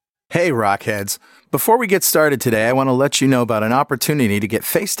Hey, Rockheads. Before we get started today, I want to let you know about an opportunity to get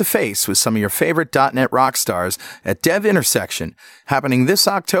face-to-face with some of your favorite .NET rock stars at Dev Intersection, happening this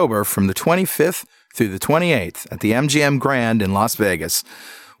October from the 25th through the 28th at the MGM Grand in Las Vegas.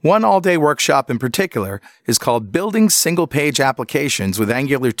 One all-day workshop in particular is called Building Single-Page Applications with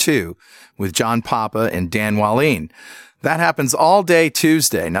Angular 2 with John Papa and Dan Wallin. That happens all day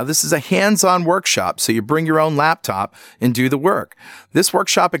Tuesday. Now, this is a hands-on workshop, so you bring your own laptop and do the work. This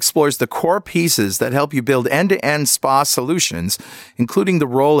workshop explores the core pieces that help you build end-to-end SPA solutions, including the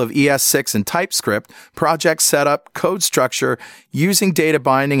role of ES6 and TypeScript, project setup, code structure, using data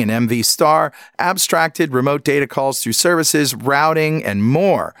binding and MV star, abstracted remote data calls through services, routing, and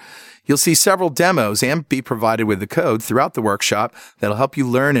more. You'll see several demos and be provided with the code throughout the workshop that'll help you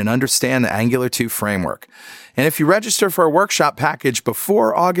learn and understand the Angular 2 framework. And if you register for a workshop package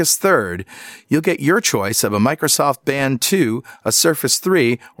before August 3rd, you'll get your choice of a Microsoft Band 2, a Surface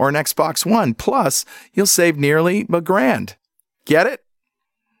 3, or an Xbox One. Plus, you'll save nearly $1,000. Get it?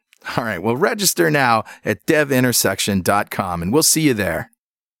 All right, well, register now at devintersection.com, and we'll see you there.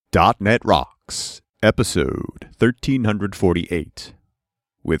 .NET Rocks, episode 1348,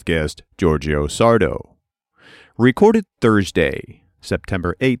 with guest Giorgio Sardo. Recorded Thursday,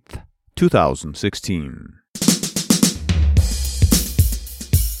 September 8th, 2016.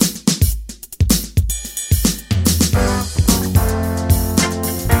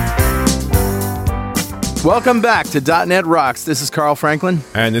 Welcome back to .NET Rocks. This is Carl Franklin.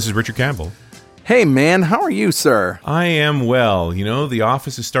 And this is Richard Campbell. Hey, man, how are you, sir? I am well. You know, the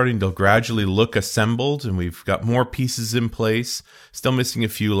office is starting to gradually look assembled, and we've got more pieces in place. Still missing a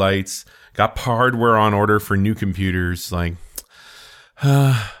few lights. Got hardware on order for new computers.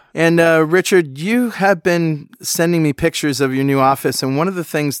 And Richard, you have been sending me pictures of your new office, and one of the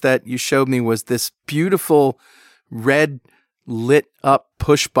things that you showed me was this beautiful red lit up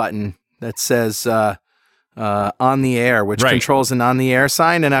push button that says on the air, which controls an on the air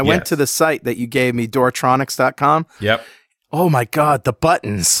sign. And I went to the site that you gave me, doortronics.com. Yep. Oh my God, the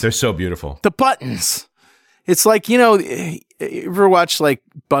buttons. They're so beautiful. The buttons. It's like, you know, you ever watch like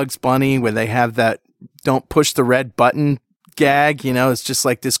Bugs Bunny where they have that don't push the red button gag? You know, it's just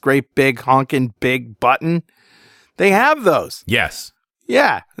like this great big honking big button. They have those. Yes.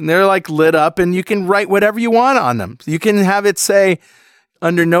 Yeah. And they're like lit up and you can write whatever you want on them. You can have it say,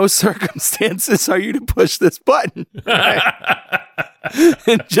 under no circumstances are you to push this button. Right?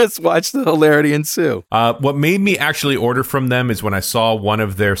 And just watch the hilarity ensue. What made me actually order from them is when I saw one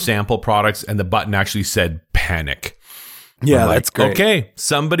of their sample products and the button actually said panic. Yeah, that's great. Okay,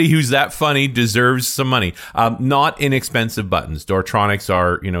 somebody who's that funny deserves some money. Not inexpensive buttons. Doortronics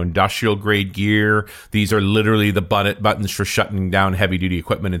are, industrial grade gear. These are literally the buttons for shutting down heavy duty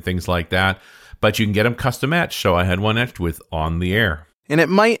equipment and things like that. But you can get them custom etched. So I had one etched with on the air. And it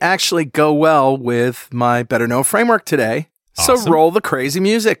might actually go well with my Better Know framework today. Awesome. So roll the crazy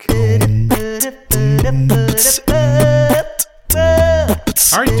music. All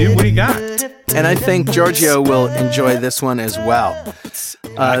right, dude, what do you got? And I think Giorgio will enjoy this one as well.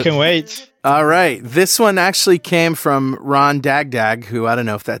 I can wait. All right. This one actually came from Ron Dagdag, who I don't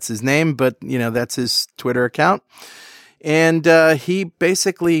know if that's his name, but, that's his Twitter account. And he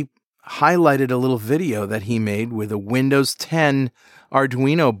basically highlighted a little video that he made with a Windows 10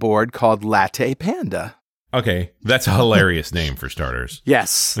 Arduino board called Latte Panda. Okay, that's a hilarious name for starters.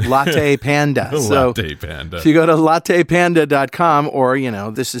 Yes, Latte Panda. Latte Panda. If you go to lattepanda.com or,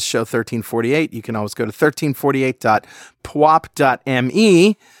 this is show 1348, you can always go to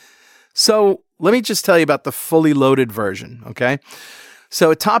 1348.pwop.me. So let me just tell you about the fully loaded version, okay?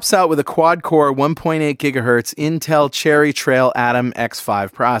 So it tops out with a quad-core 1.8 gigahertz Intel Cherry Trail Atom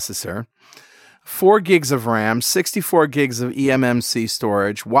X5 processor, 4 gigs of RAM, 64 gigs of eMMC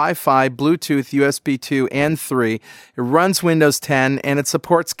storage, Wi-Fi, Bluetooth, USB 2, and 3. It runs Windows 10, and it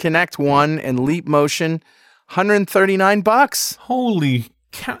supports Kinect 1 and Leap Motion. $139. Holy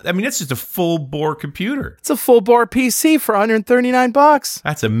cow. I mean, that's just a full-bore computer. It's a full-bore PC for $139.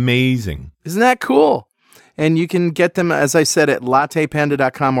 That's amazing. Isn't that cool? And you can get them, as I said, at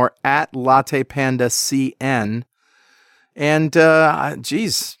lattepanda.com or at lattepandacn. And,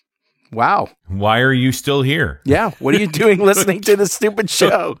 geez, wow. Why are you still here? Yeah, what are you doing listening to this stupid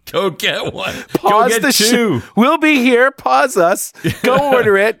show? Go get one. Pause go get the two. show. We'll be here. Pause us. Go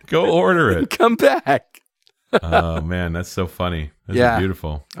order it. Go order it. Come back. Oh, man, that's so funny. That's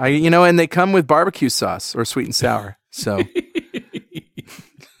beautiful. And they come with barbecue sauce or sweet and sour. So...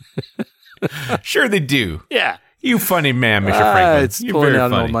 Sure they do. Yeah. You funny man, Mr. Franklin. It's You're pulling very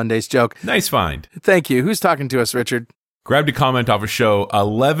out funny. an old Mondays joke. Nice find. Thank you. Who's talking to us, Richard? Grabbed a comment off of show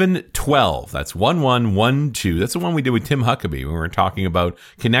 1112. That's 1112. That's the one we did with Tim Huckabee when we were talking about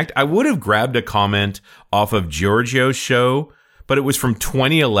Connect. I would have grabbed a comment off of Giorgio's show, but it was from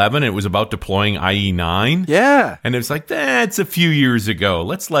 2011. It was about deploying IE9. Yeah. And it was like, that's a few years ago.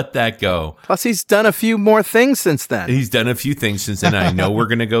 Let's let that go. Plus, he's done a few more things since then. He's done a few things since then. I know we're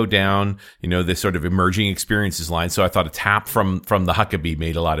going to go down, this sort of emerging experiences line. So I thought a tap from the Huckabee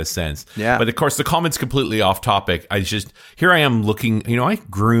made a lot of sense. Yeah. But of course, the comment's completely off topic. Here I am looking, I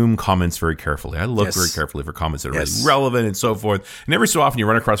groom comments very carefully. I look very carefully for comments that are really relevant and so forth. And every so often you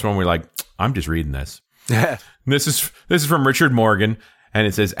run across one where you're like, I'm just reading this. This is from Richard Morgan, and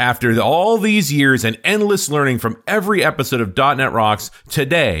it says, after all these years and endless learning from every episode of .NET Rocks,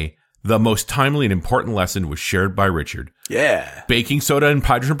 today, the most timely and important lesson was shared by Richard. Yeah. Baking soda and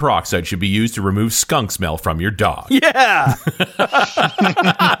hydrogen peroxide should be used to remove skunk smell from your dog. Yeah.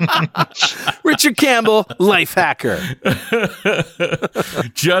 Richard Campbell, life hacker.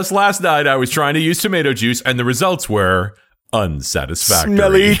 Just last night, I was trying to use tomato juice, and the results were unsatisfactory.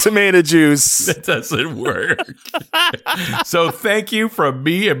 Smelly tomato juice. That doesn't work. So thank you from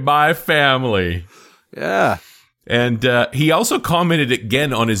me and my family. Yeah. And he also commented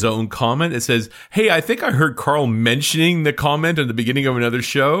again on his own comment. It says, hey, I think I heard Carl mentioning the comment in the beginning of another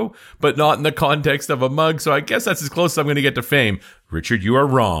show, but not in the context of a mug. So I guess that's as close as I'm going to get to fame. Richard, you are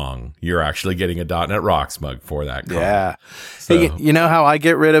wrong. You're actually getting a .NET Rocks mug for that comment. Yeah. So, hey, you know how I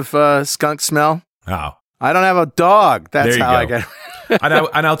get rid of skunk smell? How? I don't have a dog. That's how I get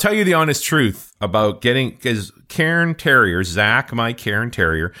and I'll tell you the honest truth about because Cairn Terriers, Zach, my Cairn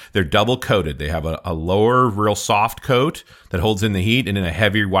Terrier, they're double coated. They have a lower, real soft coat that holds in the heat and then a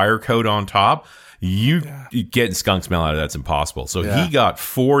heavy wire coat on top. You getting skunk smell out of that's impossible. So he got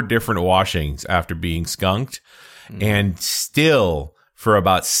 4 different washings after being skunked, and still, for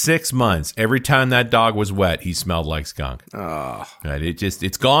about 6 months, every time that dog was wet, he smelled like skunk. Oh. Right,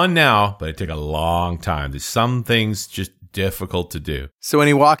 it's gone now, but it took a long time. There's some things just difficult to do. So when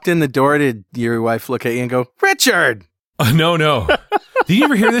he walked in the door, did your wife look at you and go, Richard? No. Did you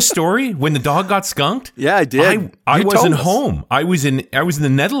ever hear this story when the dog got skunked? Yeah, I did. I wasn't home. I was in the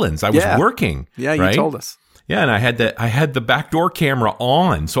Netherlands. I was working. Yeah, you told us. Yeah, and I had the backdoor camera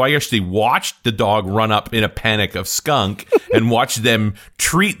on, so I actually watched the dog run up in a panic of skunk and watched them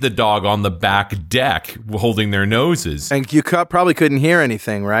treat the dog on the back deck, holding their noses. And you probably couldn't hear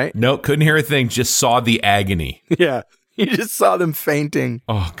anything, right? No, couldn't hear a thing. Just saw the agony. Yeah, you just saw them fainting.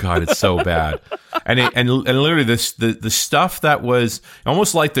 Oh God, it's so bad. And literally the stuff that was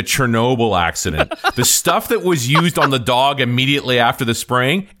almost like the Chernobyl accident, the stuff that was used on the dog immediately after the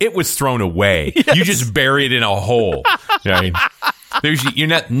spraying, it was thrown away. Yes. You just bury it in a hole. Right? There's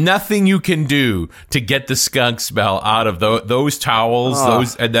nothing you can do to get the skunk smell out of those towels,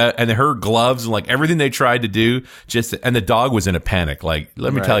 those and her gloves, and like everything they tried to do. And the dog was in a panic. Like,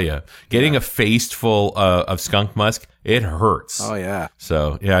 let me tell you, getting a face full of skunk musk, it hurts. Oh yeah.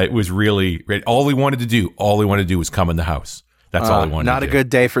 So yeah, it was really all he wanted to do was come in the house. That's all he wanted. Not to a do. good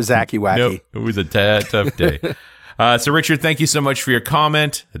day for Zacky Wacky. Nope, it was a tough day. So, Richard, thank you so much for your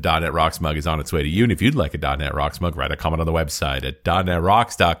comment. The .NET Rocks mug is on its way to you. And if you'd like a .NET Rocks mug, write a comment on the website at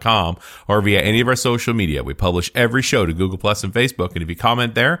 .NETRocks.com or via any of our social media. We publish every show to Google Plus and Facebook. And if you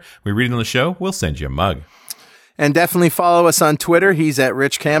comment there, we read it on the show, we'll send you a mug. And definitely follow us on Twitter. He's at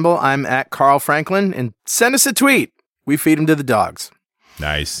Rich Campbell. I'm at Carl Franklin. And send us a tweet. We feed them to the dogs.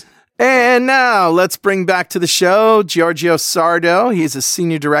 Nice. And now let's bring back to the show Giorgio Sardo. He's a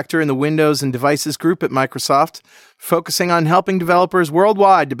senior director in the Windows and Devices group at Microsoft, focusing on helping developers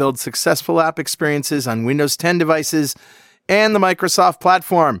worldwide to build successful app experiences on Windows 10 devices and the Microsoft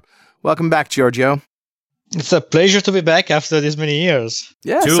platform. Welcome back, Giorgio. It's a pleasure to be back after this many years.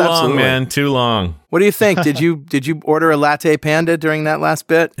 Yes, too long, absolutely. Man. Too long. What do you think? Did you order a latte panda during that last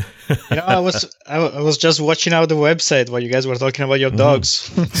bit? I was just watching out the website while you guys were talking about your dogs.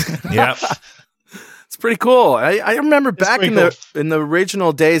 Yep. It's pretty cool. I remember back in the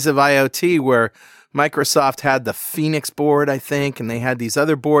original days of IoT where Microsoft had the Phoenix board, I think, and they had these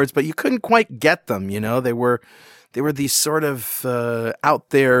other boards, but you couldn't quite get them. They were these sort of out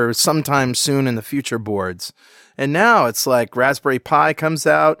there sometime soon in the future boards. And now it's like Raspberry Pi comes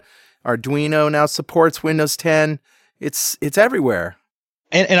out. Arduino now supports Windows 10. It's everywhere.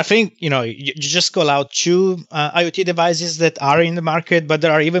 And I think, you just call out 2 IoT devices that are in the market, but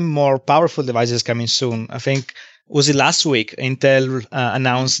there are even more powerful devices coming soon. I think, was it last week, Intel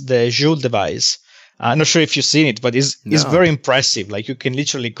announced the Joule device. I'm not sure if you've seen it, but it's very impressive. Like you can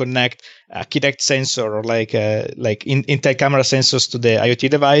literally connect a Kinect sensor or like Intel camera sensors to the IoT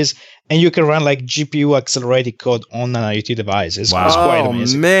device, and you can run like GPU accelerated code on an IoT device. It's quite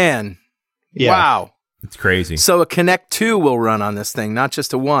amazing. Man. Yeah. Wow. It's crazy. So a Kinect 2 will run on this thing, not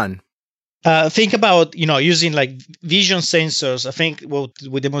just a 1. Think about using like vision sensors. I think what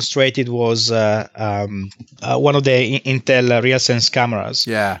we demonstrated was one of the Intel RealSense cameras.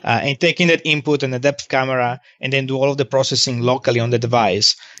 Yeah. And taking that input and the depth camera, and then do all of the processing locally on the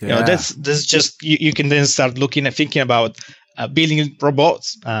device. Yeah. That's just you can then start thinking about building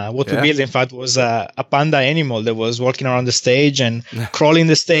robots. What we built, in fact, was a panda animal that was walking around the stage and crawling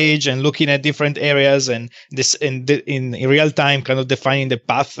the stage and looking at different areas, and this in real time, kind of defining the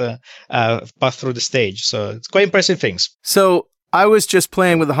path through the stage. So it's quite impressive things. So I was just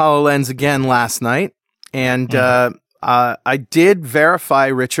playing with the HoloLens again last night, and I did verify,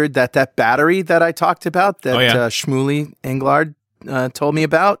 Richard, that battery that I talked about, that Shmuley Englard told me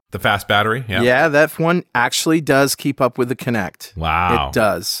about. The fast battery? Yeah, that one actually does keep up with the Kinect. Wow. It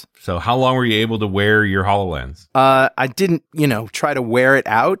does. So how long were you able to wear your HoloLens? I didn't, try to wear it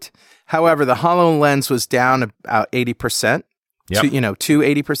out. However, the HoloLens was down about 80%. Yep. To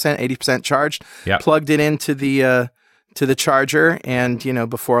 80% charged. Yep. Plugged it into the charger, and,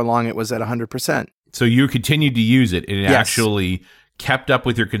 before long it was at 100%. So you continued to use it, and it Yes. actually kept up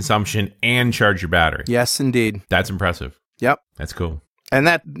with your consumption and charged your battery. Yes, indeed. That's impressive. Yep. That's cool. And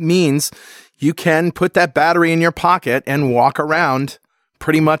that means you can put that battery in your pocket and walk around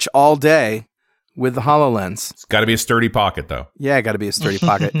pretty much all day with the HoloLens. It's got to be a sturdy pocket, though. Yeah, got to be a sturdy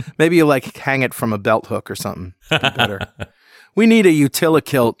pocket. Maybe you hang it from a belt hook or something. Be better. We need a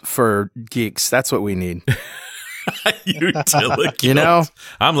Utilikilt for geeks. That's what we need. Utilikilt.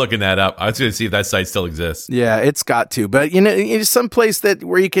 I'm looking that up. I was going to see if that site still exists. Yeah, it's got to. But some place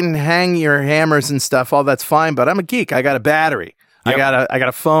where you can hang your hammers and stuff. All that's fine. But I'm a geek. I got a battery. Yep. I got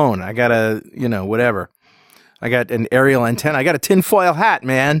a phone. I got a whatever. I got an aerial antenna. I got a tinfoil hat,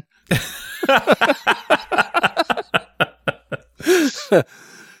 man.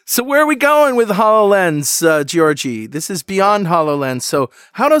 So where are we going with HoloLens, Georgie? This is beyond HoloLens. So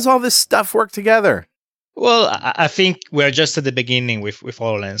how does all this stuff work together? Well, I think we're just at the beginning with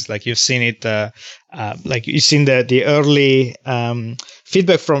HoloLens. Like you've seen it, you've seen the early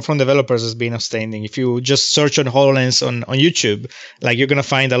feedback from developers has been outstanding. If you just search on HoloLens on YouTube, you're going to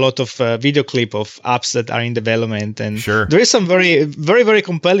find a lot of video clip of apps that are in development. And sure, there is some very, very, very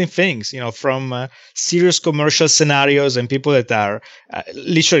compelling things, from serious commercial scenarios and people that are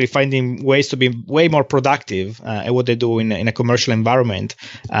literally finding ways to be way more productive at what they do in a commercial environment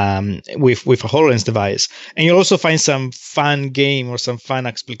with a HoloLens device. And you'll also find some fun game or some fun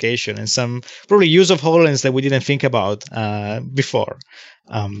application and some probably use of HoloLens that we didn't think about before.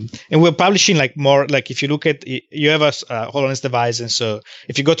 And we're publishing more, if you look at, you have a HoloLens device. And so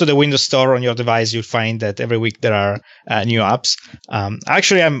if you go to the Windows Store on your device, you'll find that every week there are new apps.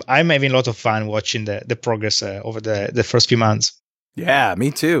 Actually, I'm having a lot of fun watching the progress over the first few months. Yeah, me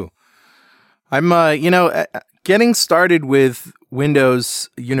too. I'm, getting started with Windows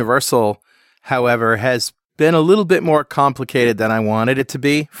Universal, however, has been a little bit more complicated than I wanted it to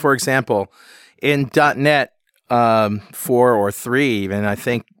be. For example, in .NET 4 or 3, even, I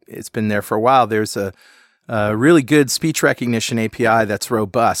think it's been there for a while, there's a really good speech recognition API that's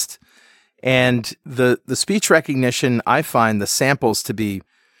robust. And the speech recognition, I find the samples to be,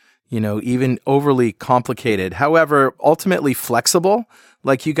 even overly complicated. However, ultimately flexible.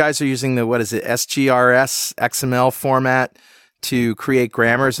 Like you guys are using the, SGRS XML format to create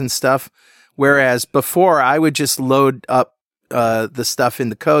grammars and stuff. Whereas before, I would just load up the stuff in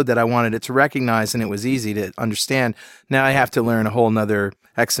the code that I wanted it to recognize, and it was easy to understand. Now I have to learn a whole nother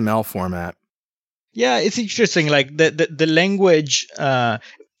XML format. Yeah, it's interesting. The language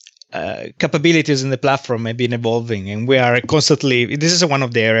capabilities in the platform have been evolving, and we are constantly. This is one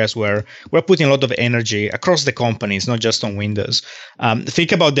of the areas where we're putting a lot of energy across the companies, not just on Windows.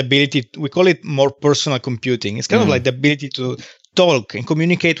 Think about the ability. We call it more personal computing. It's kind of like the ability to talk and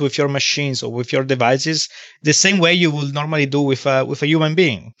communicate with your machines or with your devices the same way you would normally do with a human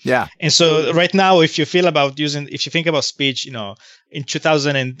being. Yeah. And so right now, if you think about speech, in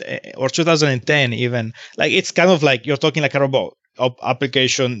 2000 or 2010, even it's kind of like you're talking like a robot.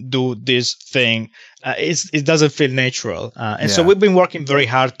 Application do this thing. It doesn't feel natural, so we've been working very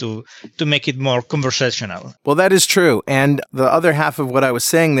hard to make it more conversational. Well, that is true. And the other half of what I was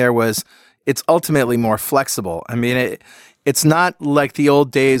saying there was it's ultimately more flexible. I mean, it's not like the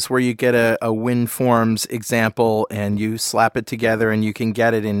old days where you get a WinForms example and you slap it together and you can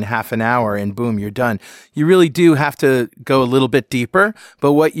get it in half an hour and boom, you're done. You really do have to go a little bit deeper,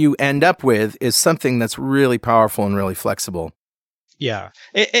 but what you end up with is something that's really powerful and really flexible. Yeah.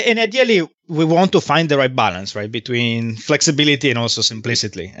 And ideally, we want to find the right balance, right, between flexibility and also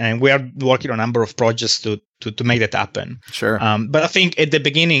simplicity. And we are working on a number of projects to make that happen. Sure. But I think at the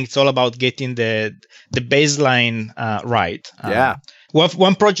beginning, it's all about getting the baseline right. Yeah.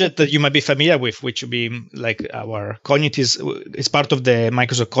 One project that you might be familiar with, which would be like our cognitive, it's part of the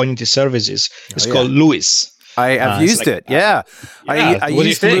Microsoft Cognitive Services. It's called Luis. I've used it. Yeah.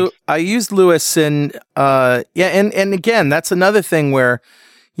 I used Lewis and and again, that's another thing where,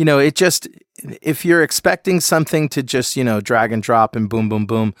 it just, if you're expecting something to just, drag and drop and boom, boom,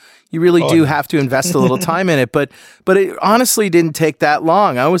 boom, you really do have to invest a little time in it. But it honestly didn't take that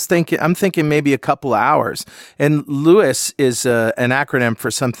long. I'm thinking maybe a couple of hours. And Lewis is an acronym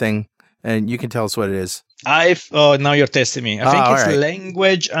for something, and you can tell us what it is. Now you're testing me. I think it's right.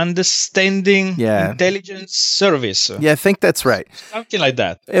 Language Understanding Intelligence Service. Yeah, I think that's right. Something like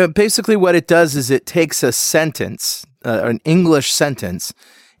that. Basically, what it does is it takes a sentence, an English sentence,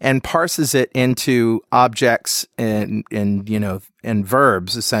 and parses it into objects and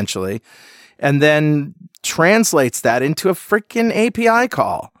verbs essentially, and then translates that into a freaking API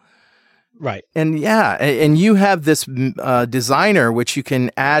call. Right. And and you have this designer, which you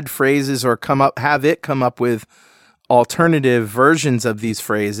can add phrases or have it come up with alternative versions of these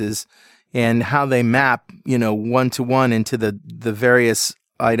phrases and how they map, one-to-one into the various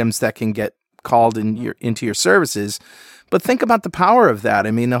items that can get called into your services. But think about the power of that.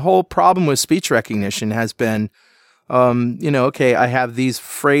 I mean, the whole problem with speech recognition has been, I have these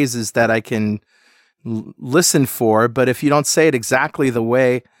phrases that I can listen for, but if you don't say it exactly the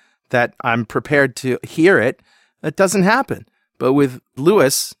way that I'm prepared to hear it, it doesn't happen. But with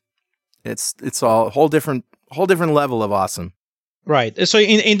Lewis, it's all a whole different level of awesome. Right. So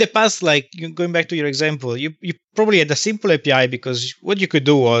in the past, like going back to your example, you probably had a simple API because what you could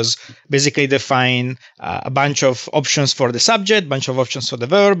do was basically define a bunch of options for the subject, bunch of options for the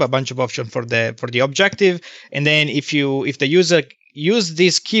verb, a bunch of options for the objective, and then if the user use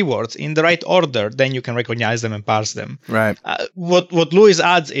these keywords in the right order, then you can recognize them and parse them. Right. What Lewis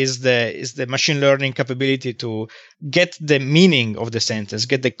adds is the machine learning capability to get the meaning of the sentence,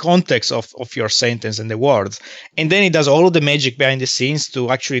 get the context of your sentence and the words, and then it does all of the magic behind the scenes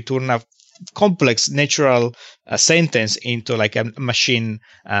to actually turn a complex natural sentence into like a machine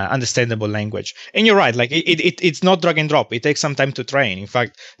understandable language. And you're right, like it's not drag and drop. It takes some time to train. In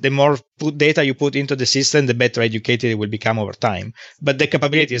fact, the more data you put into the system, the better educated it will become over time. But the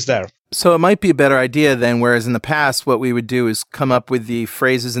capability is there. So it might be a better idea then, whereas in the past, what we would do is come up with the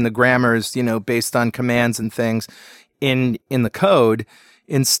phrases and the grammars, based on commands and things in the code.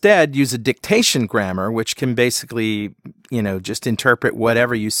 Instead, use a dictation grammar, which can basically, just interpret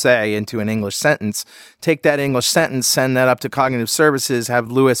whatever you say into an English sentence. Take that English sentence, send that up to Cognitive Services,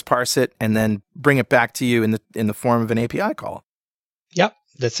 have Lewis parse it, and then bring it back to you in the form of an API call. Yep,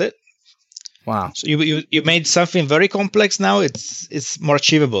 that's it. Wow. So you made something very complex now. It's more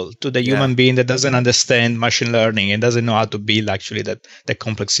achievable to the human being that doesn't understand machine learning and doesn't know how to build actually that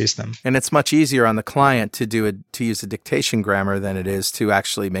complex system. And it's much easier on the client to use a dictation grammar than it is to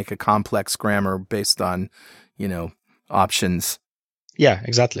actually make a complex grammar based on, options. Yeah,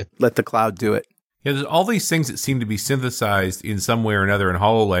 exactly. Let the cloud do it. Yeah, there's all these things that seem to be synthesized in some way or another in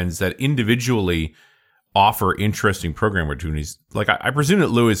HoloLens that individually offer interesting program opportunities. Like I presume that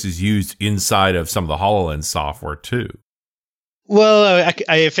Lewis is used inside of some of the HoloLens software too. Well,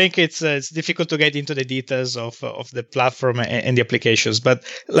 I think it's difficult to get into the details of the platform and the applications, but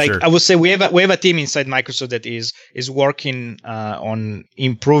I would say we have a team inside Microsoft that is working on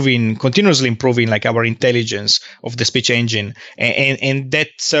continuously improving like our intelligence of the speech engine, and that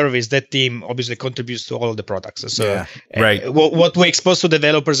service, that team obviously contributes to all of the products. So right. What we expose to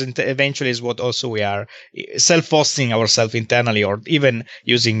developers eventually is what also we are self-hosting ourselves internally or even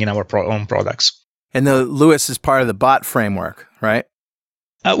using in our own products. And the Lewis is part of the bot framework, right?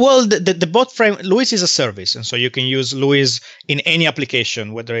 The bot frame, Lewis is a service. And so you can use Lewis in any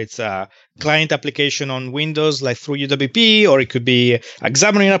application, whether it's a client application on Windows, like through UWP, or it could be a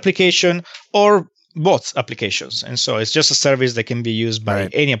Xamarin application or bots applications. And so it's just a service that can be used by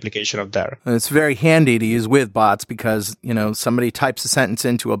any application out there. And it's very handy to use with bots because, somebody types a sentence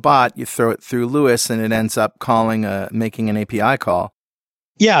into a bot, you throw it through Lewis, and it ends up making an API call.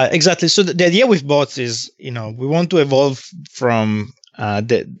 Yeah, exactly. So the idea with bots is, we want to evolve from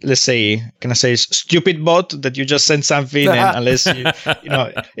let's say, can I say stupid bot that you just send something and unless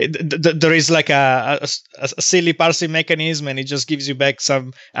there is like a silly parsing mechanism and it just gives you back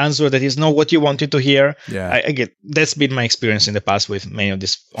some answer that is not what you wanted to hear. Yeah, I get that's been my experience in the past with many of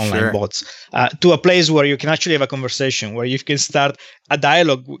these online bots. To a place where you can actually have a conversation, where you can start a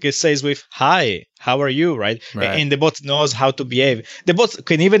dialogue that says with, "Hi, how are you, right? Right. And the bot knows how to behave. The bot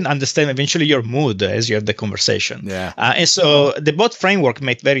can even understand eventually your mood as you have the conversation. Yeah. And so the bot framework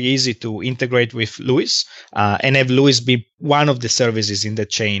made it very easy to integrate with Luis and have Luis be one of the services in the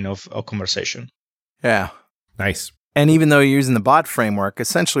chain of conversation. Yeah. Nice. And even though you're using the bot framework,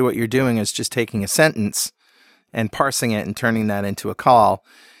 essentially what you're doing is just taking a sentence and parsing it and turning that into a call.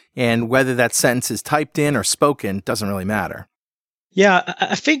 And whether that sentence is typed in or spoken doesn't really matter. Yeah,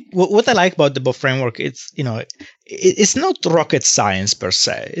 I think what I like about the bot framework, it's not rocket science per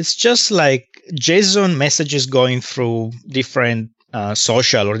se. It's just like JSON messages going through different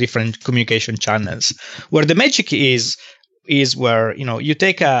social or different communication channels, where the magic is where you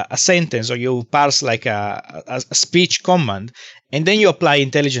take a sentence or you parse like a speech command, and then you apply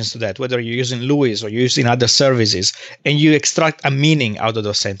intelligence to that, whether you're using Luis or you're using other services, and you extract a meaning out of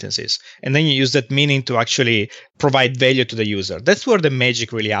those sentences, and then you use that meaning to actually provide value to the user. That's where the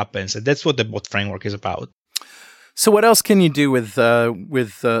magic really happens, and that's what the bot framework is about. So what else can you do with the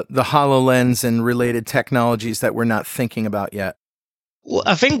HoloLens and related technologies that we're not thinking about yet? Well,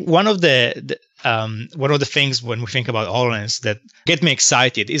 I think one of the things when we think about HoloLens that get me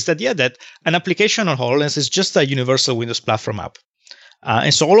excited is that that an application on HoloLens is just a universal Windows platform app.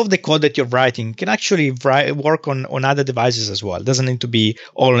 And so all of the code that you're writing can actually work on other devices as well. It doesn't need to be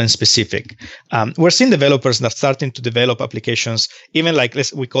HoloLens specific. We're seeing developers that are starting to develop applications, even like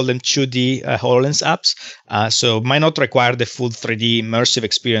we call them 2D HoloLens apps. So it might not require the full 3D immersive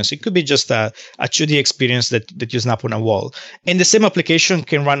experience. It could be just a 2D experience that you snap on a wall. And the same application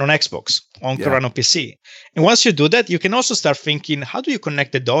can run on Xbox, can run on PC. And once you do that, you can also start thinking, how do you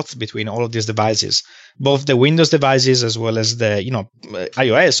connect the dots between all of these devices, both the Windows devices as well as the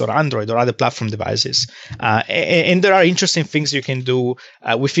iOS or Android or other platform devices. And there are interesting things you can do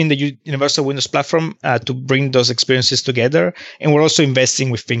within the Universal Windows platform to bring those experiences together. And we're also investing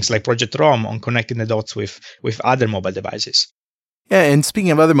with things like Project ROM on connecting the dots with other mobile devices. Yeah, and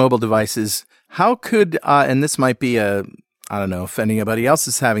speaking of other mobile devices, how could, and this might be I don't know if anybody else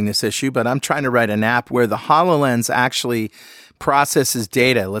is having this issue, but I'm trying to write an app where the HoloLens actually processes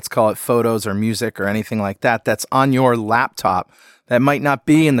data, let's call it photos or music or anything like that, that's on your laptop that might not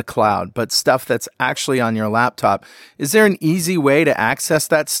be in the cloud, but stuff that's actually on your laptop. Is there an easy way to access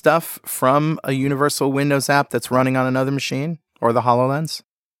that stuff from a Universal Windows app that's running on another machine or the HoloLens?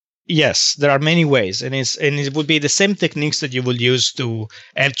 Yes, there are many ways, and it would be the same techniques that you would use to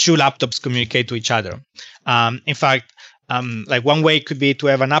have two laptops communicate to each other. In fact, like one way could be to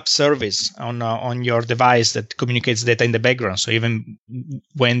have an app service on your device that communicates data in the background. So even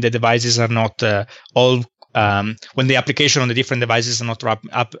when the devices are not when the application on the different devices are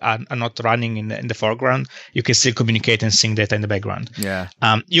not running in the foreground, you can still communicate and sync data in the background. Yeah.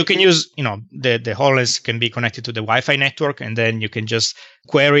 You can use the HoloLens can be connected to the Wi-Fi network, and then you can just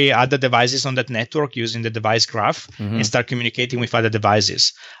query other devices on that network using the device graph and start communicating with other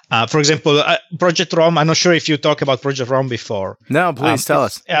devices. For example, Project ROM. I'm not sure if you talked about Project ROM before. No, please tell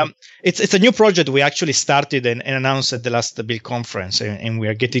us. It's a new project we actually started and announced at the last Build conference, and we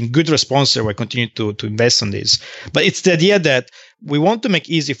are getting good response. We're continuing to invest on this. But it's the idea that we want to make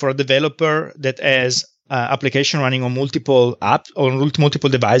easy for a developer that has application running on multiple apps, on multiple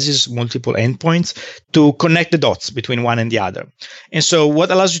devices, multiple endpoints, to connect the dots between one and the other. And so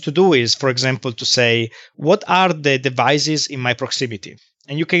what allows you to do is, for example, to say, what are the devices in my proximity?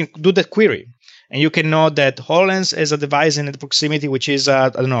 And you can do that query. And you can know that HoloLens has a device in the proximity, which is,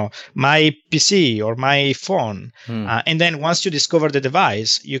 my PC or my phone. And then once you discover the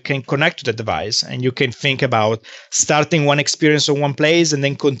device, you can connect to the device and you can think about starting one experience on one place and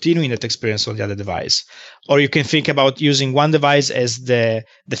then continuing that experience on the other device. Or you can think about using one device as the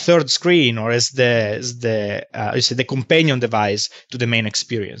third screen or as the companion device to the main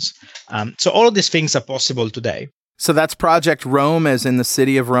experience. So all of these things are possible today. So that's Project Rome, as in the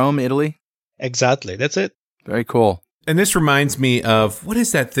city of Rome, Italy? Exactly. That's it. Very cool. And this reminds me of, what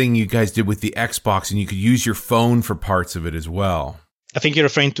is that thing you guys did with the Xbox, and you could use your phone for parts of it as well? I think you're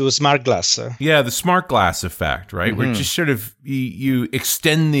referring to smart glass. Yeah, the smart glass effect, right? Where just sort of you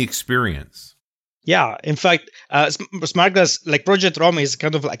extend the experience. Yeah, in fact, smart glass, like Project ROM, is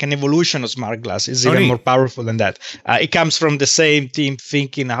kind of like an evolution of smart glass. It's even more powerful than that. It comes from the same team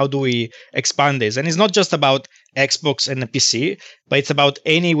thinking, how do we expand this? And it's not just about Xbox and a PC, but it's about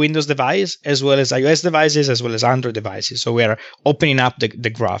any Windows device, as well as iOS devices, as well as Android devices. So we are opening up the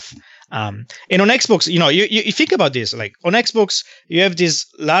graph. And on Xbox, you think about this, like on Xbox, you have this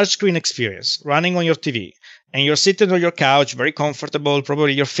large screen experience running on your TV. And you're sitting on your couch, very comfortable.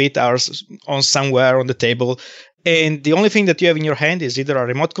 Probably your feet are on somewhere on the table. And the only thing that you have in your hand is either a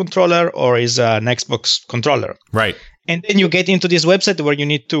remote controller or is an Xbox controller. Right. And then you get into this website where you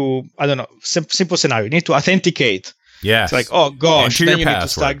need to, I don't know, simple scenario, you need to authenticate. Yes. It's like, oh gosh, Enter then your you need to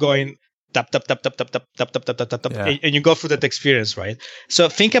password. start going tap, tap, tap, tap, tap, tap, tap, tap, tap, tap, tap, tap, Yeah. and you go through that experience, right? So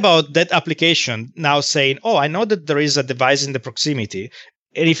think about that application now saying, oh, I know that there is a device in the proximity.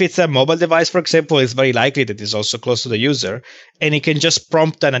 And if it's a mobile device, for example, it's very likely that it's also close to the user. And it can just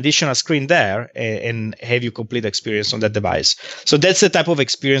prompt an additional screen there and have you complete experience on that device. So that's the type of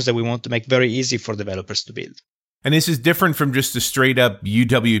experience that we want to make very easy for developers to build. And this is different from just a straight up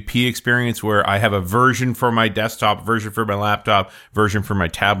UWP experience where I have a version for my desktop, version for my laptop, version for my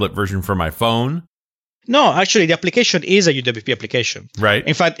tablet, version for my phone. No, actually, the application is a UWP application. Right.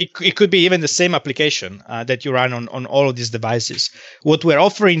 In fact, it could be even the same application that you run on all of these devices. What we're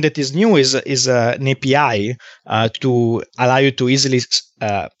offering that is new is an API to allow you to easily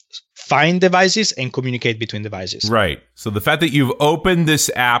find devices and communicate between devices. Right. So the fact that you've opened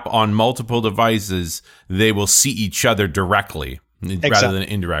this app on multiple devices, they will see each other directly rather than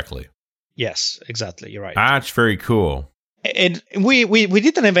indirectly. Yes, exactly. You're right. That's very cool. And we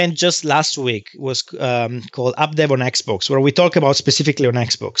did an event just last week. It was called App Dev on Xbox, where we talk about specifically on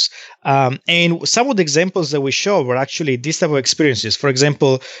Xbox. And some of the examples that we show were actually this type of experiences. For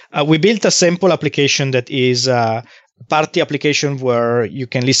example, we built a sample application that is party application where you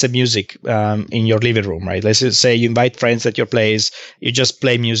can listen music in your living room, right? Let's just say you invite friends at your place, you just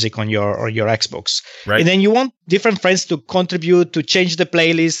play music on your Xbox, right? And then you want different friends to contribute to change the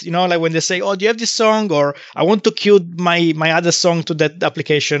playlist. You know, like when they say, "Oh, do you have this song?" or "I want to queue my other song to that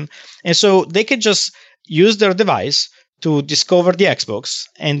application," and so they can just use their device to discover the Xbox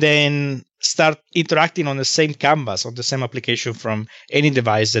and then start interacting on the same canvas on the same application from any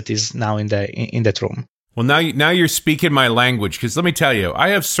device that is now in that room. Well, now you're speaking my language, because let me tell you, I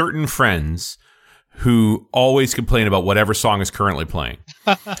have certain friends who always complain about whatever song is currently playing.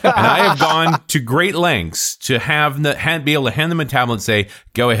 And I have gone to great lengths to be able to hand them a tablet and say,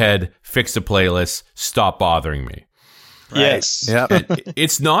 go ahead, fix the playlist, stop bothering me. Right? Yes. Yeah.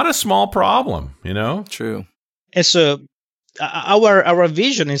 It's not a small problem, you know? True. And so our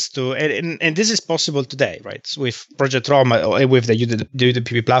vision is to, and this is possible today, right? With Project Roma, with the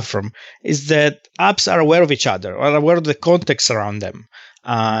UWP platform, is that apps are aware of each other, are aware of the context around them.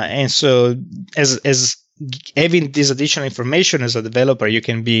 And so as having this additional information as a developer, you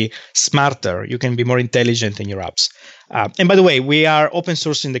can be smarter, you can be more intelligent in your apps. And by the way, we are open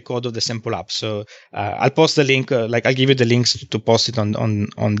sourcing the code of the sample app. So I'll post the link, I'll give you the links to post it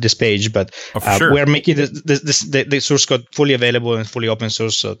on this page. But sure. We're making the source code fully available and fully open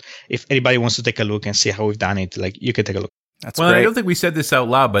source. So if anybody wants to take a look and see how we've done it, you can take a look. That's well, great. I don't think we said this out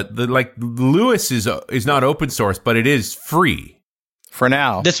loud, but Lewis is not open source, but it is free. For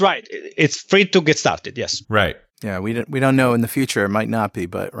now. That's right. It's free to get started. Yes. Right. Yeah, we don't know in the future. It might not be,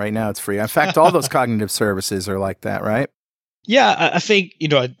 but right now it's free. In fact, all those cognitive services are like that, right? Yeah, I think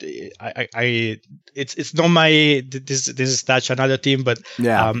it's not my this is touch another team, but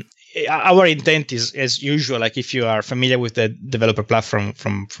yeah. Our intent is, as usual, like if you are familiar with the developer platform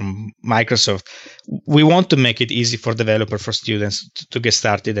from Microsoft, we want to make it easy for developers, for students to get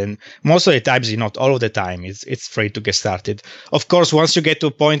started. And most of the times, not all of the time, it's free to get started. Of course, once you get to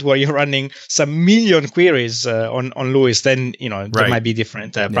a point where you're running some million queries on Lewis, then there might be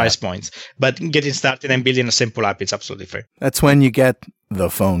different price points. But getting started and building a simple app, it's absolutely free. That's when you get the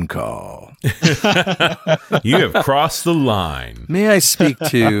phone call. You have crossed the line. May I speak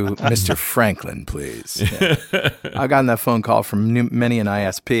to Mr. Franklin, please? Yeah. I got that phone call from many an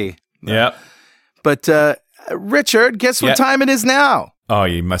ISP. Yeah. But Richard, guess what time it is now? Oh,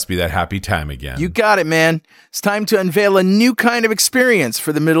 you must be that happy time again. You got it, man. It's time to unveil a new kind of experience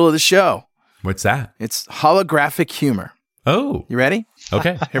for the middle of the show. What's that? It's holographic humor. Oh. You ready?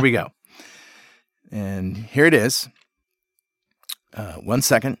 Okay. Here we go. And here it is. 1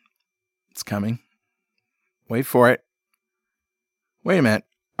 second. It's coming. Wait for it. Wait a minute.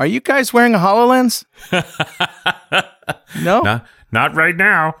 Are you guys wearing a HoloLens? No? Not right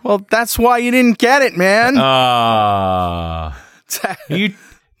now. Well, that's why you didn't get it, man. Are you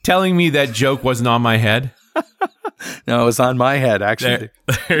telling me that joke wasn't on my head? No, it was on my head, actually.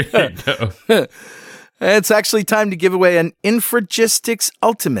 There you go. It's actually time to give away an Infragistics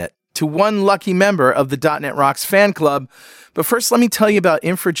Ultimate to one lucky member of the .NET Rocks fan club. But first, let me tell you about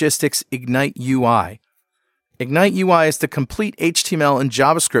Infragistics Ignite UI. Ignite UI is the complete HTML and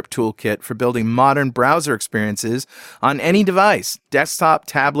JavaScript toolkit for building modern browser experiences on any device, desktop,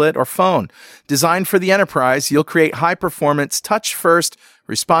 tablet, or phone. Designed for the enterprise, you'll create high-performance, touch-first,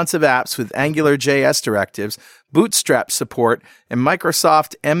 responsive apps with Angular.js directives, Bootstrap support, and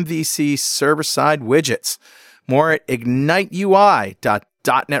Microsoft MVC server-side widgets. More at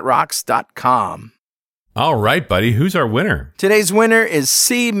igniteui.netrocks.com. All right, buddy. Who's our winner? Today's winner is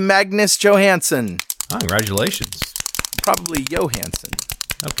C. Magnus Johansson. Oh, congratulations. Probably Johansson.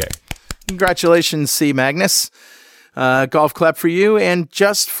 Okay. Congratulations, C. Magnus. Golf clap for you, and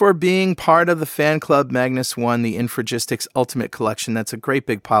just for being part of the fan club. Magnus won the Infragistics Ultimate Collection. That's a great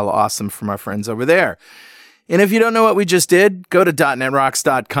big pile of awesome from our friends over there. And if you don't know what we just did, go to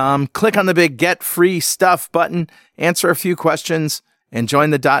 .netrocks.com, click on the big Get Free Stuff button, answer a few questions, and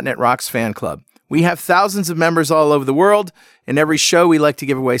join the .NET Rocks fan club. We have thousands of members all over the world, and every show we like to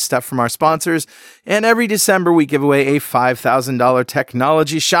give away stuff from our sponsors, and every December we give away a $5,000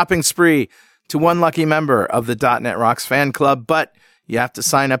 technology shopping spree to one lucky member of the .NET Rocks fan club, but you have to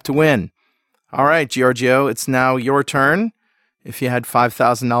sign up to win. All right, Giorgio, it's now your turn. If you had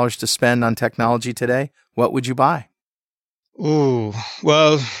 $5,000 to spend on technology today, what would you buy? Ooh,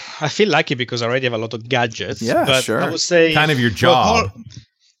 well, I feel lucky because I already have a lot of gadgets. Yeah, but sure. I would say Kind of your job.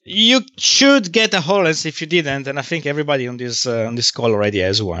 You should get a HoloLens if you didn't, and I think everybody on this call already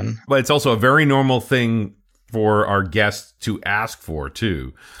has one. But it's also a very normal thing for our guests to ask for,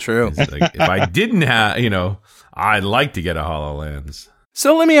 too. True. It's like, if I didn't have, I'd like to get a HoloLens.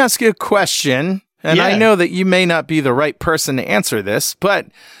 So let me ask you a question, and I know that you may not be the right person to answer this, but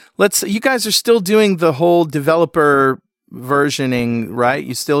you guys are still doing the whole developer versioning, right?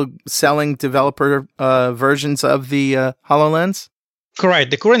 You still selling developer versions of the HoloLens?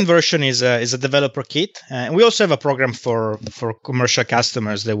 Correct. The current version is a developer kit, and we also have a program for commercial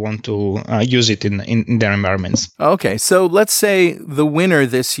customers that want to use it in their environments. Okay, so let's say the winner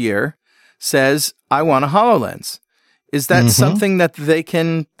this year says, "I want a HoloLens." Is that something that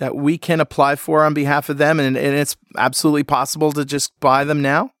we can apply for on behalf of them, and it's absolutely possible to just buy them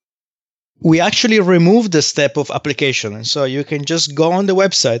now? We actually removed the step of application, and so you can just go on the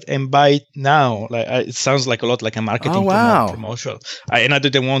website and buy it now. It sounds like a lot like a marketing promotion, and I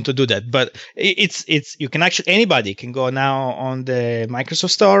didn't want to do that. But it's you can actually, anybody can go now on the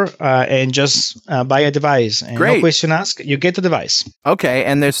Microsoft Store and just buy a device. And Great. No question asked, you get the device. Okay,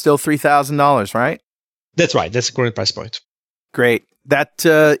 and there's still $3,000, right? That's right. That's the current price point. Great. That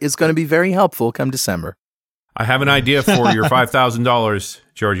is going to be very helpful come December. I have an idea for your $5,000,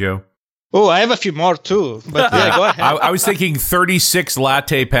 Giorgio. Oh, I have a few more too, but yeah, go ahead. I was thinking 36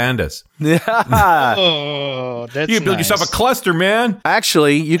 latte pandas. Oh, that's You build nice. yourself a cluster, man.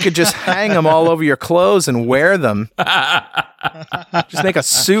 Actually, you could just hang them all over your clothes and wear them. Just make a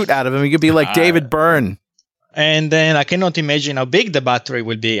suit out of them. You could be like David Byrne. And then I cannot imagine how big the battery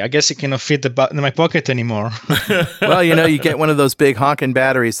will be. I guess it cannot fit in my pocket anymore. Well, you get one of those big honking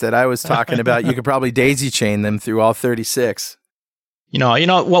batteries that I was talking about. You could probably daisy chain them through all 36.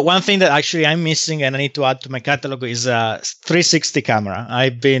 What one thing that actually I'm missing and I need to add to my catalog is a 360 camera.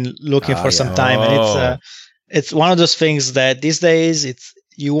 I've been looking for some time, and it's one of those things that these days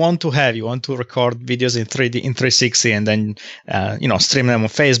you want to record videos in 3D in 360 and then stream them on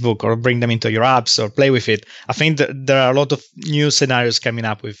Facebook or bring them into your apps or play with it. I think that there are a lot of new scenarios coming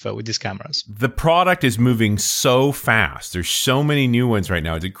up with these cameras. The product is moving so fast. There's so many new ones right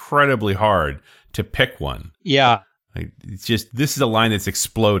now. It's incredibly hard to pick one. Yeah. It's just, this is a line that's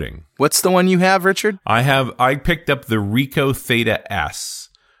exploding. What's the one you have, Richard? I picked up the Ricoh Theta S.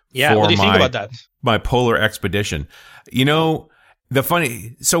 Yeah, what do you think about that? My polar expedition. So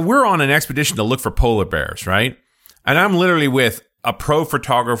we're on an expedition to look for polar bears, right? And I'm literally with a pro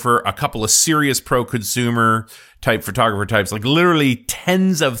photographer, a couple of serious pro consumer type photographer types, like literally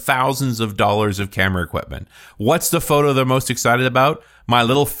tens of thousands of dollars of camera equipment. What's the photo they're most excited about? My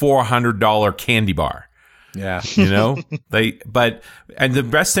little $400 candy bar. Yeah. And the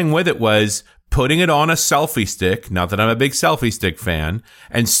best thing with it was putting it on a selfie stick, not that I'm a big selfie stick fan,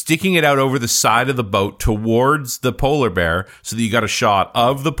 and sticking it out over the side of the boat towards the polar bear so that you got a shot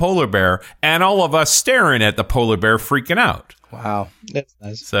of the polar bear and all of us staring at the polar bear freaking out. Wow. That's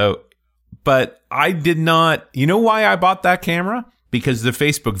nice. So, but I did not, you know why I bought that camera? Because the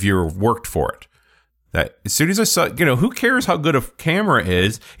Facebook viewer worked for it. That as soon as I saw, who cares how good a camera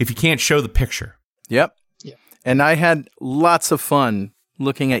is if you can't show the picture? Yep. And I had lots of fun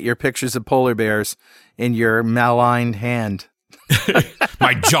looking at your pictures of polar bears in your maligned hand.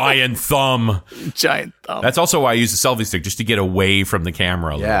 My giant thumb. Giant thumb. That's also why I use the selfie stick, just to get away from the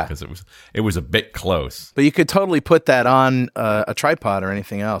camera a little, because it was a bit close. But you could totally put that on a tripod or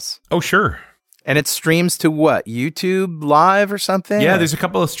anything else. Oh, sure. And it streams to what? YouTube Live or something? Yeah, there's a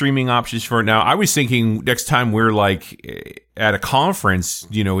couple of streaming options for it now. I was thinking next time we're like at a conference,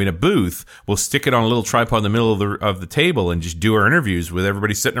 in a booth, we'll stick it on a little tripod in the middle of the table and just do our interviews with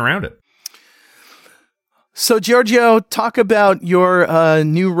everybody sitting around it. So, Giorgio, talk about your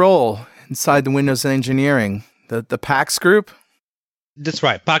new role inside the Windows Engineering, the PAX group. That's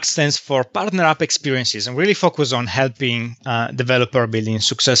right. PAX stands for Partner App Experiences, and really focus on helping developer building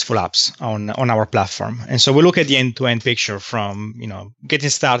successful apps on our platform. And so we look at the end-to-end picture from getting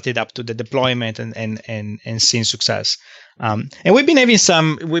started up to the deployment and seeing success. And we've been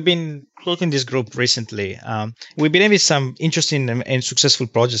creating this group recently. We've been having some interesting and successful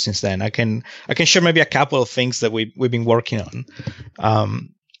projects since then. I can share maybe a couple of things that we've been working on.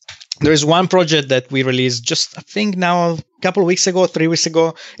 There is one project that we released just, I think now, a couple of weeks ago, 3 weeks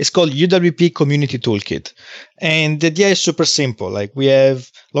ago. It's called UWP Community Toolkit. And the idea is super simple. Like, we have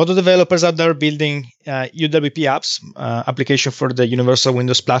a lot of developers out there building UWP apps, application for the Universal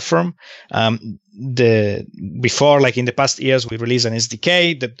Windows platform. Before, like in the past years, we released an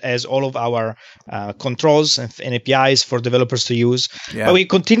SDK that has all of our controls and APIs for developers to use. Yeah. But we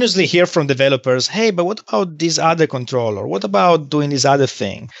continuously hear from developers, hey, but what about this other control? Or what about doing this other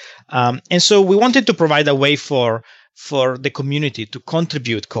thing? And so we wanted to provide a way for the community to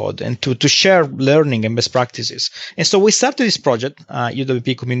contribute code and to share learning and best practices. And so we started this project,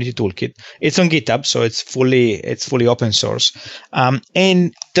 UWP Community Toolkit. It's on GitHub, so it's fully open source.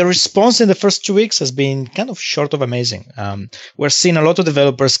 And the response in the first 2 weeks has been kind of short of amazing. We're seeing a lot of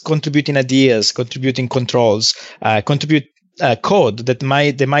developers contributing ideas, contributing controls, contribute code that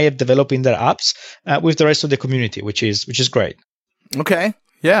they might have developed in their apps with the rest of the community, which is great. Okay,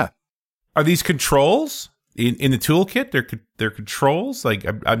 yeah. Are these controls in the toolkit? They're controls? Like,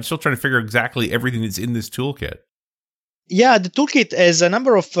 I'm still trying to figure out exactly everything that's in this toolkit. Yeah, the toolkit has a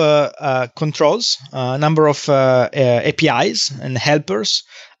number of controls, a number of APIs and helpers.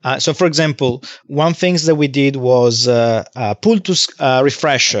 So, for example, one thing that we did was pull to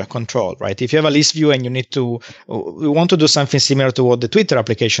refresh control, right? If you have a list view and we want to do something similar to what the Twitter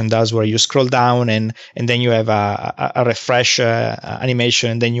application does, where you scroll down and then you have a refresh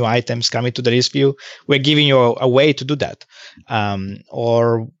animation and then new items coming to the list view, we're giving you a way to do that.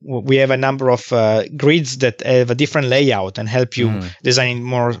 Or we have a number of grids that have a different layout and help you design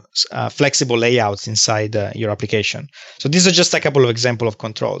more flexible layouts inside your application. So these are just a couple of examples of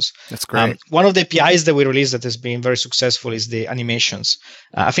controls. That's great. One of the APIs that we released that has been very successful is the animations.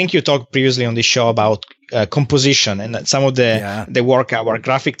 I think you talked previously on the show about composition, and some of the work our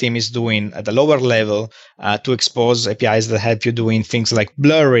graphic team is doing at the lower level to expose APIs that help you doing things like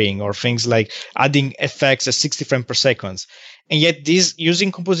blurring or things like adding effects at 60 frames per second. And yet these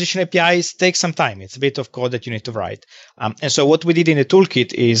using composition APIs takes some time. It's a bit of code that you need to write. And so what we did in the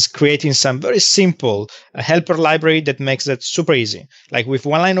toolkit is creating some very simple helper library that makes that super easy. Like with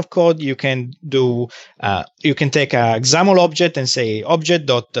one line of code, you can take a XAML object and say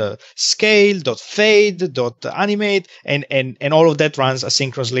object.scale.fade.animate, and all of that runs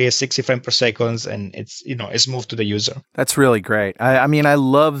asynchronously at 60 frames per second, and it's moved to the user. That's really great. I mean, I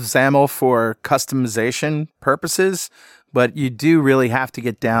love XAML for customization purposes, but you do really have to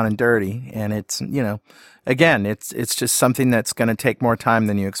get down and dirty. And it's, again, it's just something that's going to take more time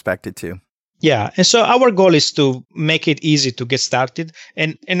than you expect it to. Yeah. And so our goal is to make it easy to get started.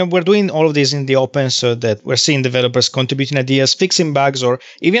 And we're doing all of this in the open so that we're seeing developers contributing ideas, fixing bugs, or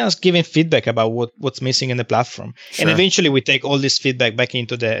even us giving feedback about what's missing in the platform. Sure. And eventually we take all this feedback back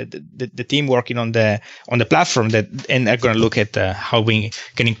into the team working on the platform and are going to look at how we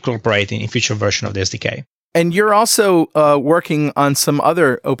can incorporate in future version of the SDK. And you're also working on some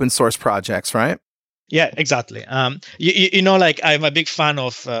other open source projects, right? Yeah, exactly. Like I'm a big fan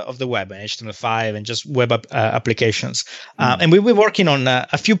of the web and HTML5 and just web applications. And we've been working on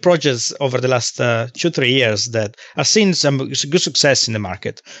a few projects over the last 2-3 years that are seeing some good success in the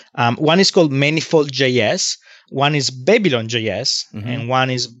market. One is called Manifold.js, one is Babylon.js, and one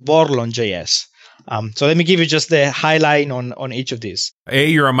is Borlon.js. So let me give you just the highlight on each of these.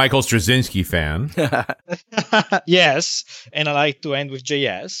 You're a Michael Straczynski fan. Yes, and I like to end with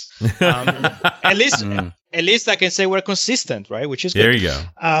JS. At least I can say we're consistent, right? Which is good. There you go.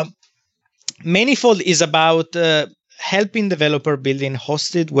 Manifold is about helping developer building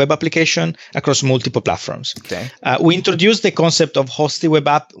hosted web application across multiple platforms. Okay. We introduced the concept of hosted web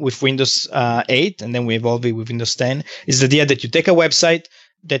app with Windows 8, and then we evolved it with Windows 10. It's the idea that you take a website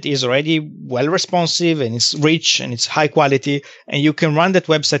that is already well responsive and it's rich and it's high quality, and you can run that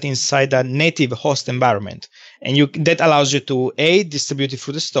website inside a native host environment. And that allows you to A, distribute it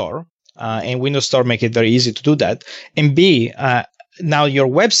through the store, and Windows Store make it very easy to do that. And B, now your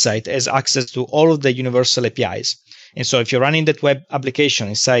website has access to all of the universal APIs. And so if you're running that web application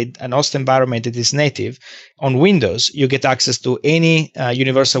inside an host environment that is native on Windows, you get access to any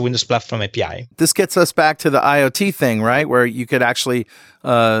universal Windows Platform API. This gets us back to the IoT thing, right? Where you could actually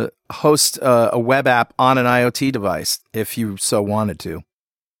host a web app on an IoT device if you so wanted to.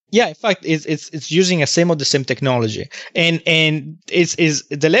 Yeah, in fact, it's using the same technology, and it's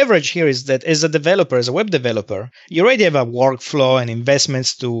the leverage here is that as a developer, as a web developer, you already have a workflow and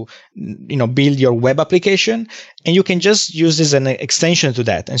investments to build your web application, and you can just use this as an extension to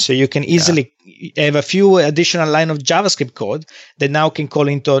that, and so you can easily have a few additional line of JavaScript code that now can call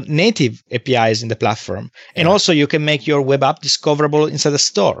into native APIs in the platform, and also you can make your web app discoverable inside the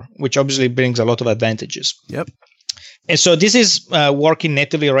store, which obviously brings a lot of advantages. Yep. And so this is working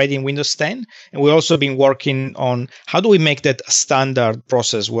natively already in Windows 10. And we've also been working on how do we make that a standard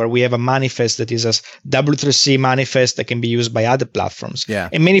process where we have a manifest that is a W3C manifest that can be used by other platforms. Yeah.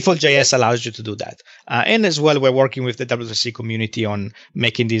 And Manifold.js allows you to do that. And as well, we're working with the W3C community on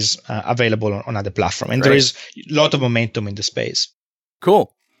making this available on other platforms. And there is a lot of momentum in the space.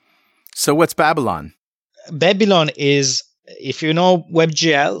 Cool. So what's Babylon? Babylon is... If you know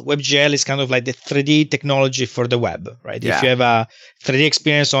WebGL is kind of like the 3D technology for the web, right? Yeah. If you have a 3D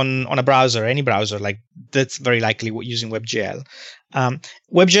experience on a browser, any browser, like that's very likely using WebGL.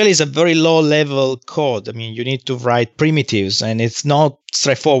 WebGL is a very low-level code. I mean, you need to write primitives, and it's not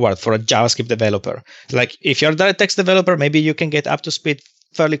straightforward for a JavaScript developer. Like if you're a DirectX developer, maybe you can get up to speed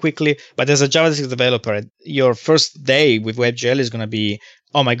fairly quickly. But as a JavaScript developer, your first day with WebGL is going to be,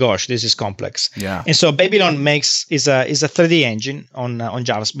 oh my gosh, this is complex. Yeah. And so Babylon is a 3D engine on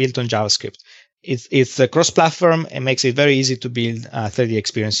JavaScript, built on JavaScript. It's a cross-platform and makes it very easy to build 3D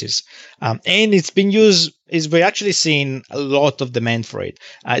experiences. And it's been used. We're actually seeing a lot of demand for it.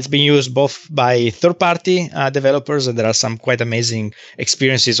 It's been used both by third-party developers, and there are some quite amazing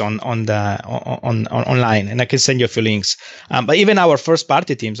experiences on online. And I can send you a few links. But even our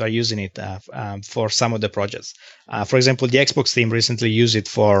first-party teams are using it for some of the projects. For example, the Xbox team recently used it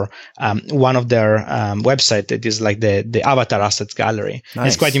for one of their website that is like the avatar assets gallery. Nice.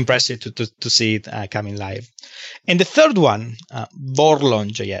 It's quite impressive to see it coming live. And the third one,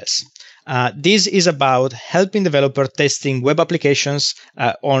 Vorlon.js. This is about helping developer testing web applications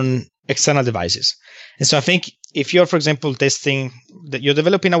on external devices. And so I think if you're, for example, testing that you're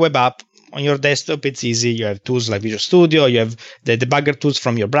developing a web app on your desktop, it's easy. You have tools like Visual Studio, you have the debugger tools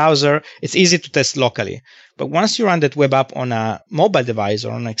from your browser. It's easy to test locally. But once you run that web app on a mobile device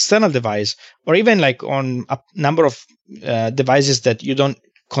or on an external device, or even like on a number of devices that you don't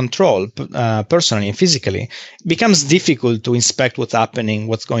control personally and physically, it becomes difficult to inspect what's happening,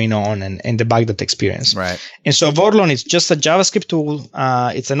 what's going on, and debug that experience. Right. And so Vorlon is just a JavaScript tool.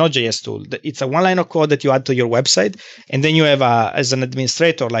 It's a Node.js tool. It's a one line of code that you add to your website. And then you have, as an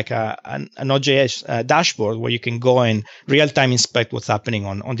administrator, like a Node.js dashboard where you can go and real-time inspect what's happening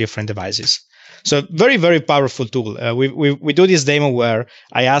on different devices. So very, very powerful tool. We do this demo where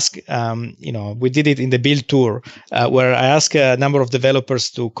I ask, we did it in the build tour, where I ask a number of developers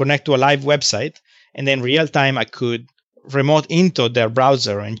to connect to a live website, and then real time I could remote into their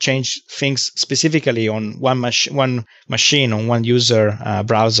browser and change things specifically on one machine on one user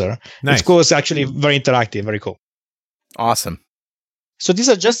browser. Nice. It's cool. It's actually very interactive, very cool. Awesome. So these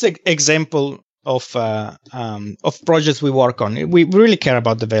are just an example of projects we work on. We really care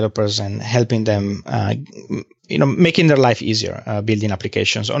about developers and helping them, making their life easier, building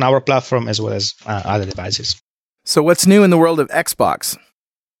applications on our platform as well as other devices. So what's new in the world of Xbox?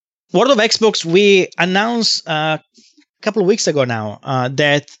 World of Xbox, we announced a couple of weeks ago now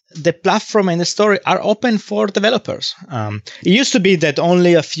that the platform and the store are open for developers. It used to be that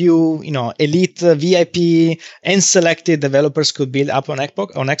only a few, elite VIP and selected developers could build up on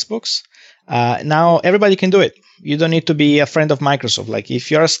Xbox. Now everybody can do it. You don't need to be a friend of Microsoft. Like if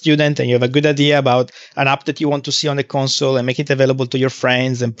you're a student and you have a good idea about an app that you want to see on the console and make it available to your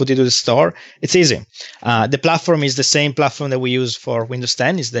friends and put it to the store, it's easy. The platform is the same platform that we use for Windows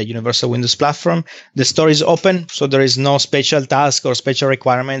 10. It's the Universal Windows Platform. The store is open, so there is no special task or special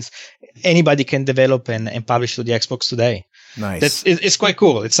requirements. Anybody can develop and publish to the Xbox today. Nice. It's quite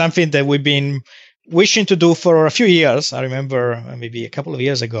cool. It's something that we've been wishing to do for a few years. I remember maybe a couple of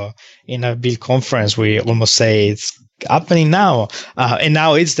years ago in a build conference, we almost say it's happening now. And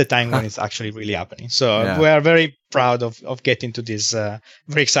now it's the time when it's actually really happening. So we are very proud of getting to this,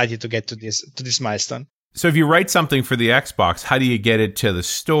 very excited to get to this milestone. So if you write something for the Xbox, how do you get it to the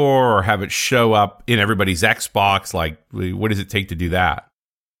store or have it show up in everybody's Xbox? Like, what does it take to do that?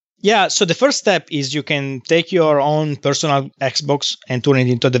 Yeah, so the first step is you can take your own personal Xbox and turn it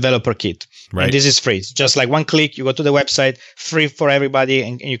into a developer kit. Right. And this is free. It's just like one click, you go to the website, free for everybody,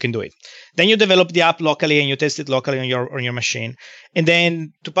 and you can do it. Then you develop the app locally and you test it locally on your machine. And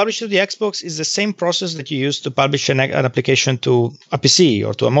then to publish to the Xbox is the same process that you use to publish an application to a PC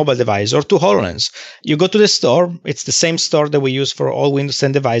or to a mobile device or to HoloLens. You go to the store. It's the same store that we use for all Windows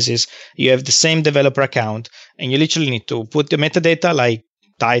 10 devices. You have the same developer account, and you literally need to put the metadata like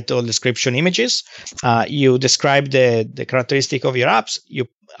title, description, images. You describe the characteristic of your apps. You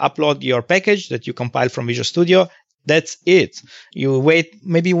upload your package that you compile from Visual Studio. That's it. You wait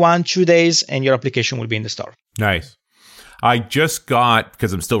maybe 1-2 days and your application will be in the store. Nice. I just got,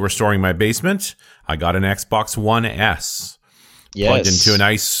 because I'm still restoring my basement, I got an Xbox One S. Yes. Plugged into a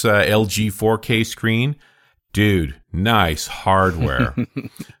nice LG 4K screen. Dude, nice hardware.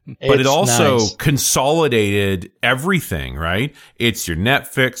 But it also consolidated everything, right? It's your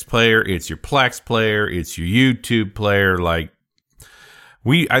Netflix player, it's your Plex player, it's your YouTube player. Like,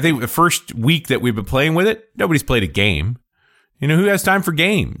 I think the first week that we've been playing with it, nobody's played a game. You know, who has time for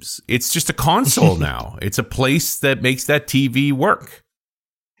games? It's just a console now. It's a place that makes that TV work.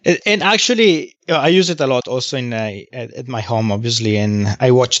 And actually, I use it a lot also at my home, obviously. And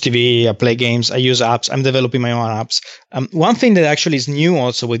I watch TV, I play games, I use apps. I'm developing my own apps. One thing that actually is new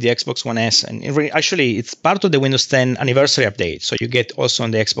also with the Xbox One S, and actually it's part of the Windows 10 anniversary update, so you get also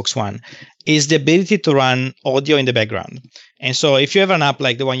on the Xbox One, is the ability to run audio in the background. And so if you have an app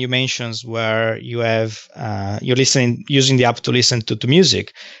like the one you mentioned where you have you're listening, using the app to listen to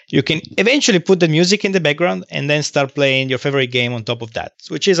music, you can eventually put the music in the background and then start playing your favorite game on top of that,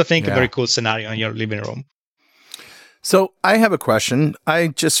 which is, I think, a very cool scenario in your living room. So I have a question. I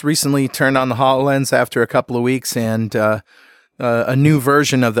just recently turned on the HoloLens after a couple of weeks, and a new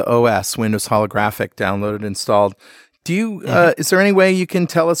version of the OS, Windows Holographic, downloaded, installed. Do you? Is there any way you can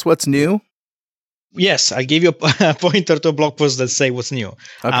tell us what's new? Yes, I'll give you a pointer to a blog post that say what's new.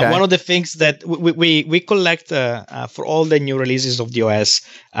 Okay. One of the things that we collect for all the new releases of the OS,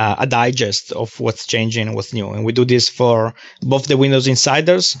 a digest of what's changing and what's new. And we do this for both the Windows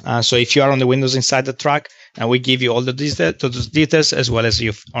Insiders. So if you are on the Windows Insider track, we give you all the details as well as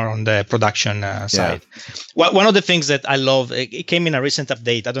you are on the production side. One of the things that I love, it came in a recent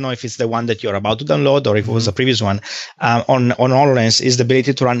update. I don't know if it's the one that you're about to download or if it was a previous one, on HoloLens, is the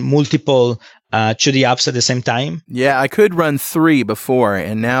ability to run multiple 2D apps at the same time. Yeah, I could run 3 before,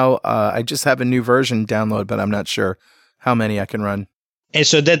 and now I just have a new version download, but I'm not sure how many I can run. And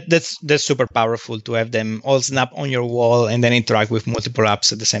so that's super powerful to have them all snap on your wall and then interact with multiple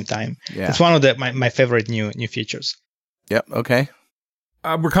apps at the same time. Yeah. It's one of my favorite new features. Yep. Okay.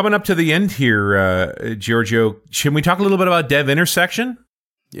 We're coming up to the end here, Giorgio. Should we talk a little bit about Dev Intersection?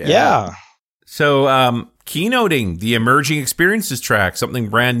 Yeah. So, keynoting the Emerging Experiences track, something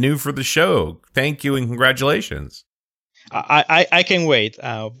brand new for the show. Thank you and congratulations. I can't wait.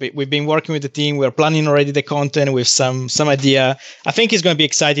 We've been working with the team. We're planning already the content with some idea. I think it's going to be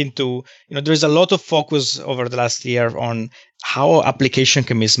exciting to, there's a lot of focus over the last year on how application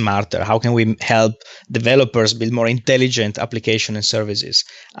can be smarter. How can we help developers build more intelligent application and services?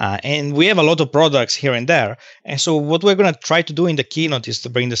 And we have a lot of products here and there. And so what we're going to try to do in the keynote is to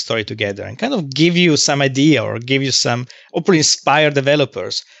bring the story together and kind of give you some idea or give you some, hopefully inspire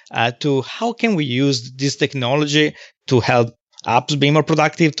developers to how can we use this technology to help apps be more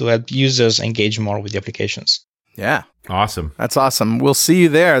productive, to help users engage more with the applications. Yeah. Awesome. That's awesome. We'll see you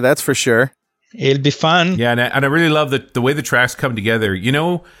there. That's for sure. It'll be fun. Yeah, and I really love the way the tracks come together.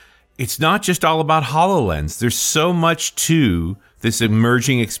 It's not just all about HoloLens. There's so much to this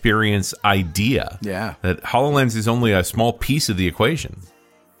emerging experience idea. Yeah. That HoloLens is only a small piece of the equation.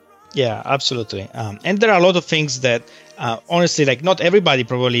 Yeah, absolutely. And there are a lot of things that, honestly, like not everybody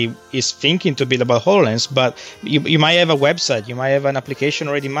probably is thinking to build about HoloLens, but you might have a website, you might have an application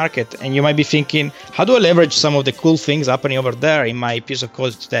already market, and you might be thinking, how do I leverage some of the cool things happening over there in my piece of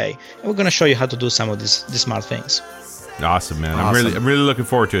code today? And we're going to show you how to do some of these smart things. Awesome, man. Awesome. I'm really looking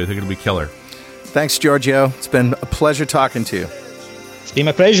forward to it. I think it'll be killer. Thanks, Giorgio. It's been a pleasure talking to you. It's been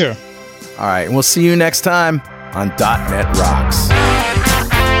my pleasure. All right, and we'll see you next time on .NET Rocks.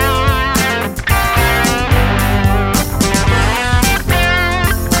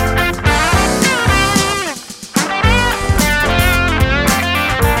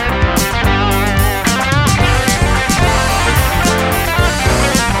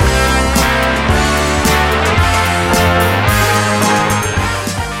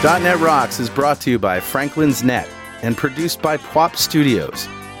 .NET Rocks is brought to you by Franklin's Net and produced by Pwop Studios,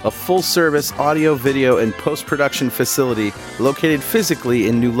 a full-service audio, video, and post-production facility located physically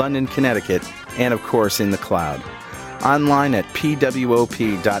in New London, Connecticut, and of course in the cloud. Online at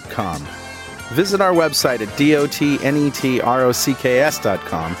pwop.com. Visit our website at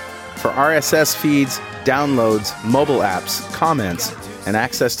dotnetrocks.com for RSS feeds, downloads, mobile apps, comments, and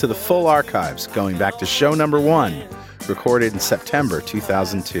access to the full archives going back to show number 1, recorded in September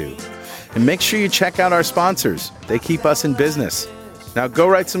 2002. And make sure you check out our sponsors. They keep us in business. Now go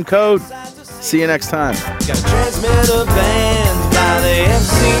write some code. See you next time. Got a transmitter banned by the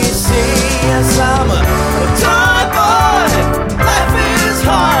FCC. Yes, I'm a toy boy. Life is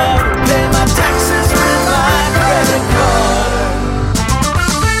heart.